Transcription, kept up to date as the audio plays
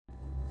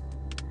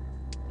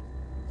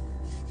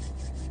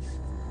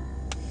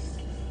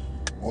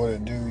What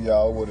it do,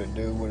 y'all? What it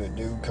do? What it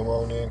do? Come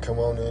on in, come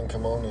on in,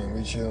 come on in.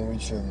 We chillin', we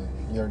chillin'.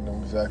 You already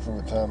know exactly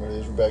what time it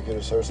is. We're back here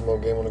to serve some more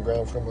game on the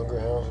ground from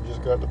Hungry Hounds. We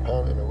just got the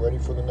pound and are ready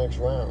for the next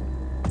round.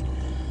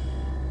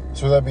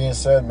 So with that being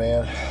said,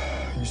 man,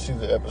 you see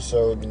the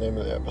episode, the name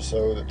of the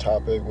episode, the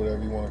topic,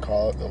 whatever you want to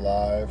call it, the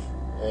live,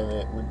 and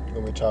we're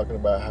going to be talking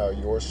about how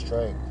your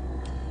strength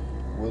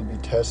will be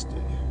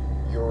tested.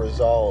 Your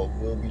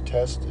resolve will be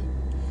tested.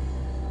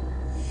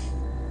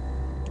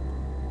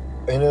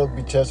 And it'll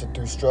be tested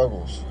through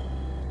struggles,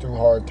 through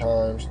hard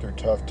times, through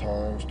tough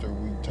times, through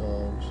weak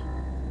times,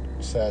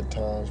 sad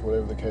times,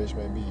 whatever the case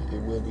may be.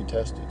 It will be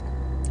tested.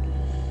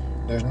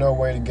 There's no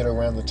way to get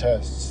around the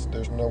tests.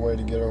 There's no way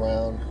to get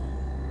around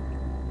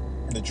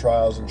the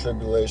trials and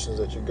tribulations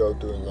that you go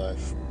through in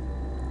life.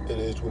 It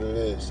is what it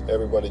is.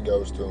 Everybody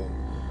goes through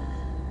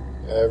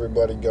them.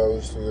 Everybody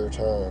goes through their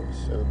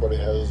times. Everybody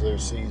has their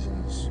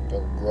seasons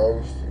of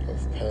growth,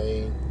 of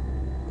pain,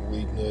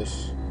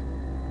 weakness,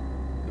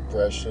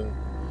 depression.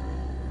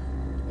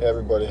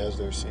 Everybody has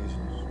their seasons.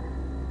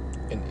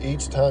 And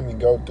each time you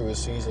go through a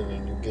season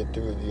and you get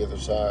through it the other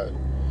side,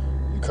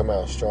 you come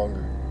out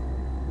stronger.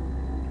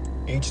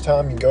 Each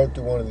time you go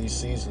through one of these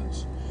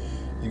seasons,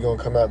 you're going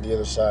to come out the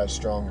other side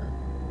stronger.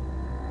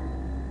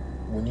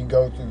 When you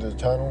go through the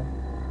tunnel,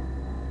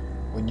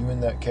 when you're in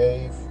that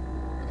cave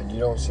and you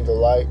don't see the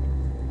light,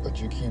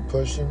 but you keep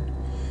pushing,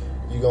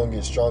 you're going to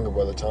get stronger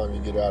by the time you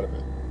get out of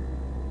it.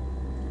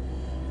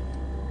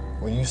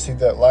 When you see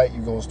that light,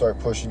 you're going to start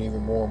pushing even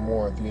more and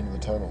more at the end of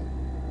the tunnel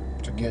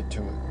to get to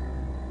it.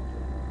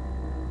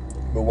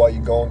 But while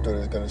you're going through it,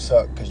 it's going to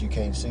suck because you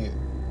can't see it.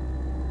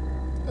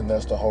 And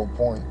that's the whole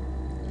point.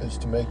 It's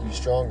to make you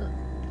stronger.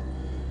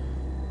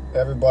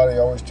 Everybody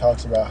always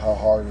talks about how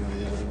hard it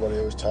is. Everybody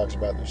always talks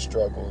about their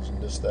struggles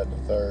and this, that, and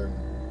the third.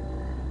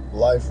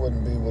 Life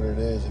wouldn't be what it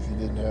is if you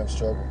didn't have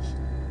struggles.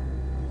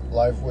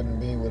 Life wouldn't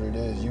be what it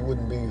is. You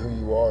wouldn't be who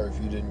you are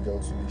if you didn't go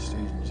through these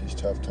seasons, these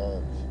tough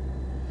times.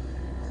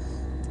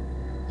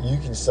 You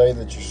can say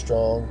that you're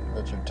strong,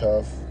 that you're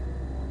tough,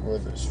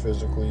 whether it's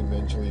physically,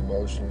 mentally,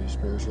 emotionally,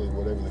 spiritually,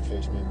 whatever the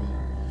case may be.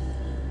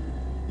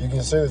 You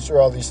can say that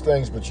you're all these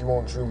things, but you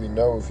won't truly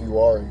know if you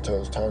are until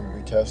it's time to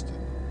be tested.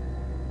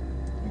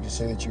 You can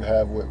say that you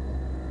have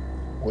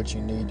what you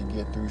need to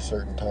get through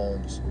certain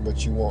times,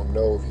 but you won't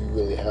know if you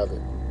really have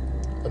it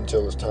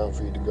until it's time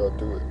for you to go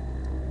through it.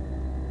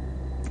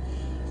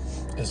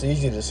 It's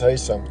easy to say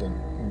something,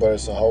 but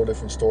it's a whole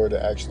different story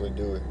to actually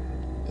do it.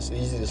 It's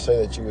easy to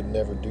say that you would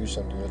never do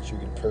something, that you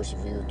can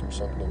persevere through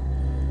something,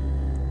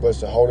 but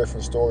it's a whole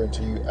different story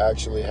until you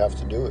actually have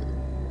to do it.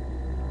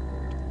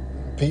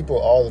 People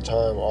all the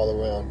time, all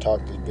around,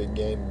 talk this big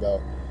game about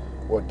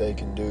what they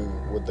can do,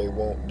 what they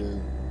won't do,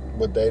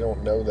 but they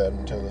don't know that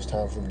until it's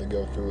time for them to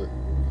go through it.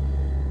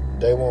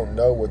 They won't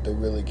know what they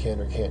really can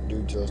or can't do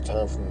until it's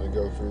time for them to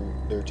go through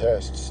their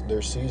tests,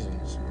 their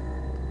seasons.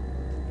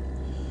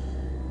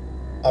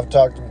 I've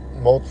talked to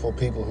multiple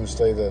people who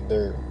say that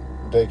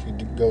they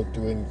could go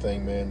through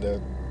anything, man.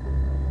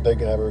 They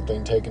can have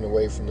everything taken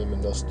away from them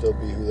and they'll still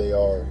be who they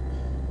are.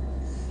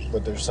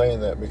 But they're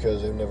saying that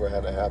because they've never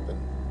had it happen.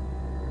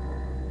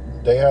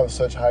 They have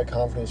such high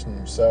confidence in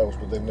themselves,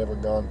 but they've never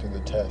gone through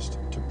the test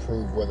to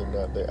prove whether or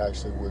not they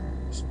actually would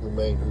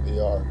remain who they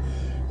are.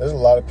 There's a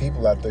lot of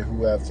people out there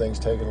who have things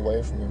taken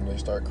away from them and they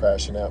start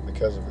crashing out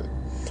because of it.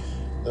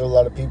 There's a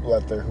lot of people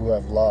out there who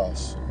have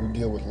loss, who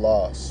deal with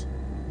loss,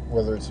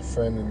 whether it's a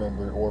family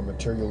member or a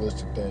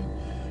materialistic thing,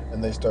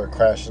 and they start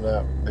crashing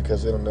out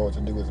because they don't know what to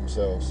do with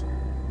themselves.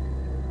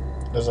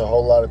 There's a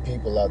whole lot of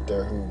people out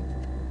there who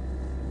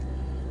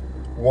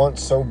want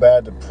so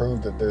bad to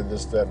prove that they're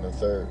this, that, and the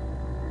third.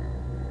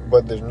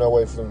 But there's no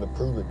way for them to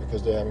prove it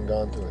because they haven't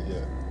gone through it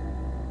yet.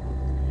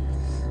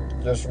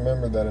 Just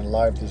remember that in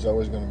life there's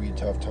always going to be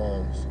tough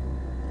times.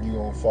 You're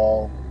going to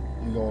fall.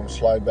 You're going to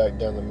slide back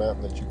down the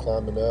mountain that you're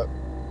climbing up.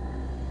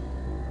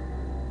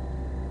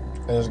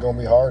 And it's going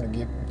to be hard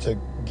to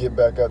get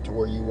back up to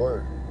where you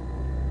were.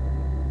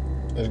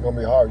 It's going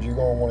to be hard. You're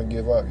going to want to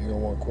give up. You're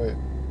going to want to quit.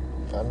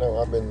 I know.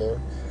 I've been there.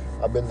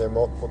 I've been there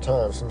multiple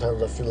times.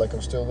 Sometimes I feel like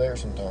I'm still there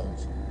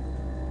sometimes.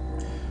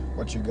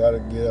 But you got to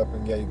get up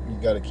and you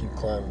got to keep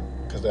climbing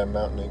because that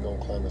mountain ain't going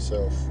to climb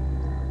itself.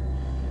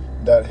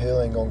 That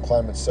hill ain't going to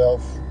climb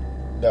itself.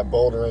 That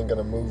boulder ain't going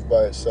to move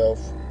by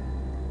itself.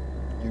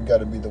 You got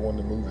to be the one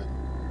to move it.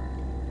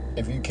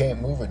 If you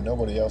can't move it,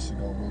 nobody else is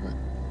going to move it.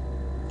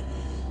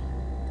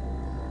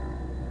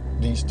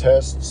 These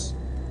tests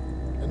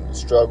and the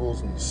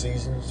struggles and the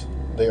seasons,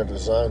 they are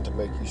designed to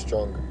make you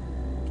stronger.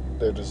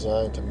 They're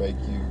designed to make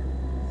you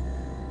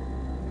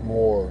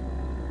more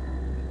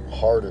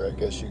harder, I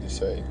guess you could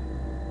say,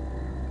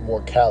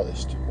 more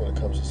calloused when it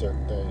comes to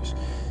certain things,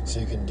 so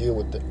you can deal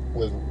with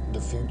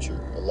the future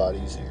a lot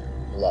easier,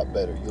 a lot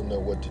better. You'll know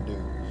what to do.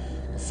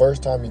 The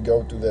first time you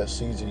go through that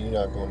season, you're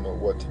not going to know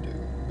what to do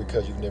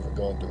because you've never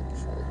gone through it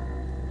before.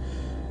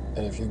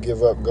 And if you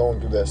give up going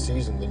through that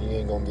season, then you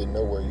ain't going to get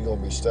nowhere. You're going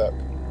to be stuck.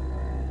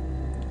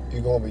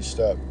 You're going to be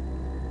stuck.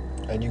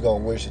 And you're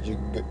going to wish that you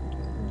could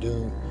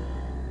do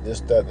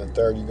this, that, and the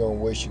third. You're going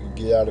to wish you could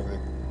get out of it.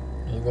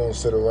 And you're going to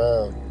sit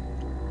around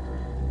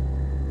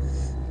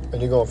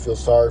and you're going to feel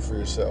sorry for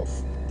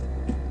yourself.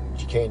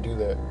 But you can't do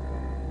that.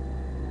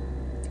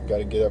 You got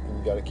to get up and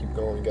you got to keep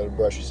going. You got to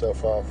brush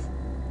yourself off.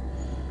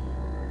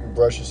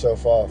 Brush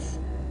yourself off.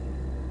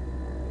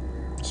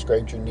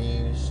 Scrape your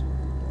knees,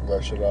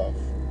 brush it off.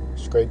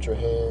 Scrape your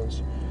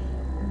hands,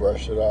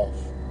 brush it off.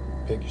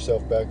 Pick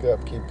yourself back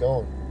up, keep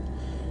going.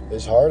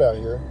 It's hard out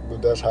here,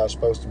 but that's how it's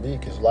supposed to be,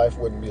 because life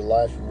wouldn't be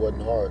life if it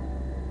wasn't hard.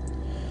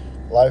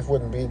 Life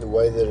wouldn't be the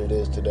way that it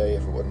is today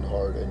if it wasn't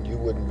hard, and you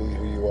wouldn't be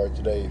who you are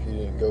today if you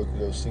didn't go through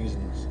those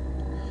seasons.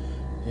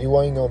 You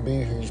ain't going to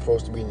be who you're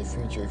supposed to be in the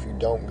future if you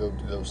don't go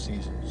through those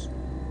seasons.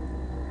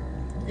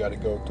 You got to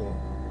go through them.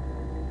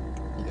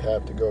 You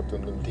have to go through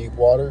them. The deep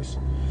waters,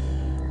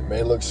 it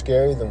may look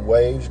scary, them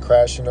waves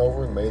crashing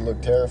over, it may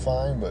look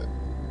terrifying, but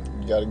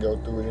you got to go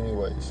through it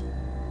anyways.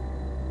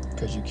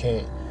 Because you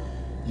can't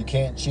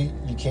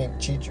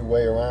cheat your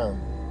way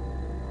around.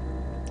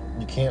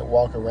 You can't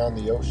walk around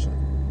the ocean.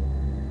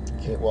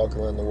 You can't walk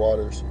around the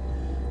waters.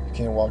 You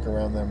can't walk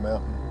around that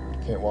mountain.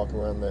 You can't walk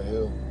around that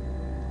hill.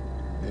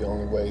 The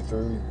only way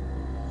through,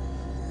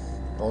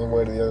 the only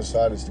way to the other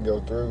side is to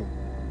go through.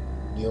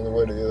 The only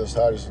way to the other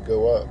side is to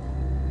go up.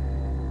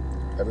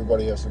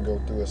 Everybody has to go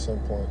through at some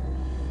point.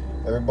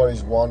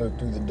 Everybody's wandered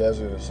through the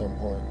desert at some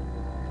point.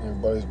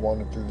 Everybody's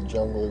wandered through the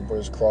jungle.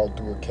 Everybody's crawled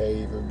through a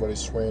cave. Everybody's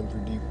swam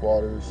through deep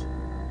waters.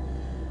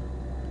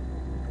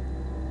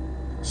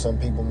 Some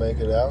people make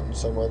it out and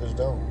some others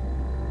don't.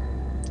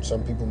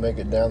 Some people make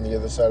it down the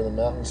other side of the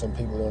mountain. Some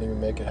people don't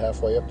even make it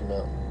halfway up the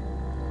mountain.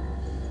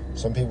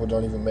 Some people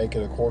don't even make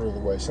it a quarter of the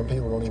way. Some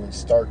people don't even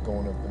start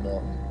going up the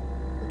mountain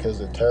because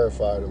they're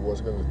terrified of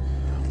what's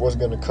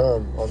gonna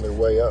come on their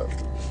way up.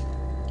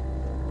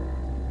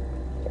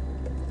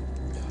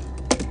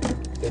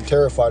 They're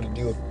terrified to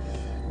deal with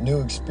new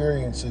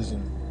experiences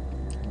and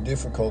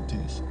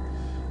difficulties,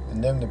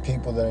 and them the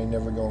people that ain't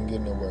never gonna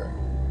get nowhere.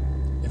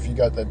 If you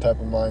got that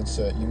type of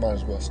mindset, you might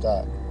as well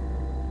stop.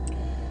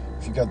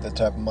 If you got that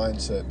type of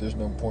mindset, there's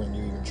no point in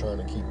you even trying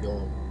to keep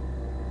going.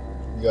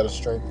 You got to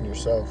strengthen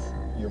yourself,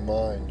 your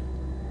mind.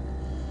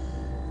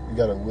 You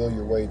got to will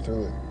your way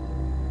through it.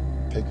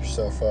 Pick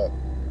yourself up.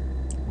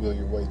 Will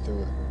your way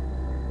through it.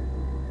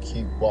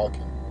 Keep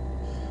walking.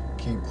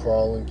 Keep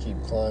crawling,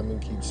 keep climbing,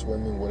 keep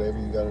swimming, whatever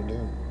you got to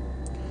do.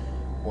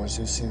 Once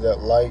you see that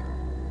light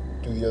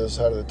through the other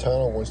side of the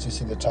tunnel, once you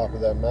see the top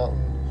of that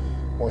mountain,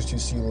 once you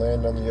see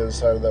land on the other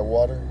side of that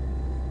water,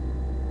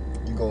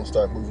 you're going to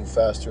start moving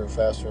faster and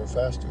faster and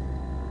faster.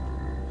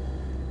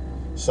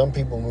 Some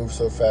people move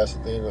so fast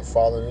that they end up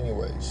falling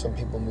anyway. Some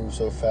people move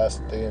so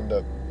fast that they end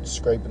up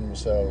scraping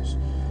themselves.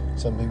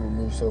 Some people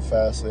move so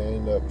fast that they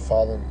end up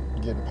falling,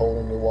 getting pulled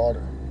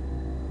underwater.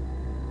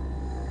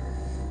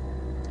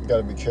 You got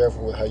to be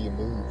careful with how you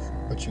move,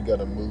 but you got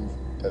to move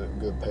at a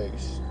good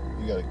pace.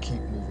 You got to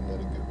keep moving at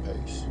a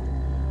good pace.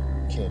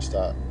 You can't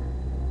stop.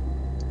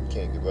 You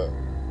can't give up.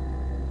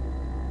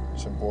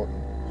 It's important.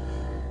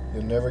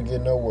 You'll never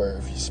get nowhere,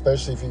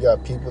 especially if you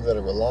got people that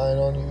are relying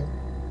on you,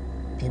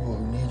 people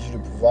who need you to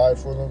provide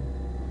for them.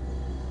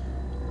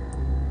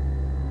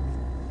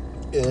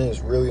 It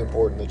is really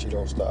important that you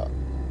don't stop,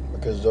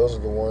 because those are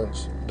the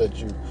ones that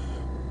you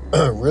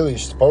really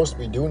supposed to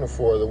be doing it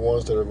for, the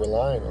ones that are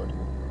relying on you,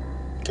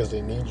 because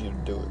they need you to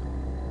do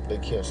it. They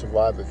can't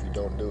survive if you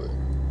don't do it.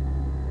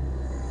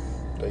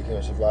 They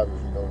can't survive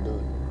if you don't do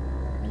it.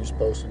 You're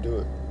supposed to do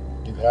it.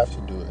 You have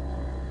to do it.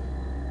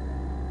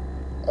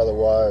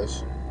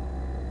 Otherwise,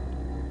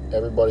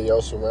 everybody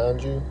else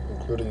around you,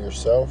 including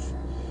yourself,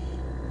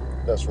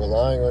 that's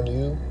relying on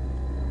you,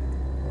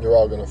 you're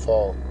all going to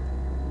fall.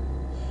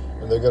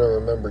 And they're going to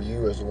remember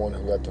you as the one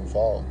who let them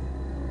fall.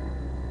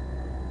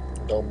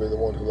 Don't be the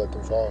one who let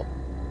them fall.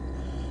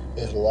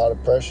 There's a lot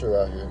of pressure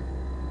out here.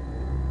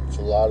 It's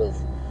a lot of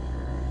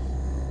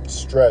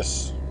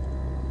stress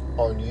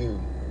on you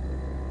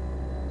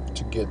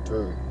to get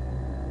through.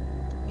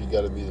 You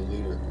got to be the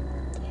leader.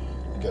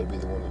 You got to be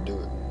the one to do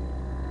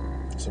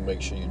it. So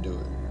make sure you do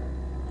it.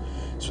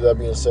 So that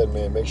being said,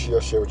 man, make sure y'all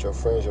share with your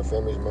friends, your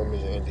families, your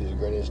mummies, your aunties, your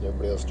grannies, and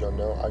everybody else y'all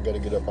know. I got to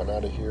get up on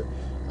out of here.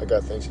 I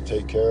got things to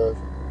take care of.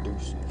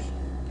 Deuces.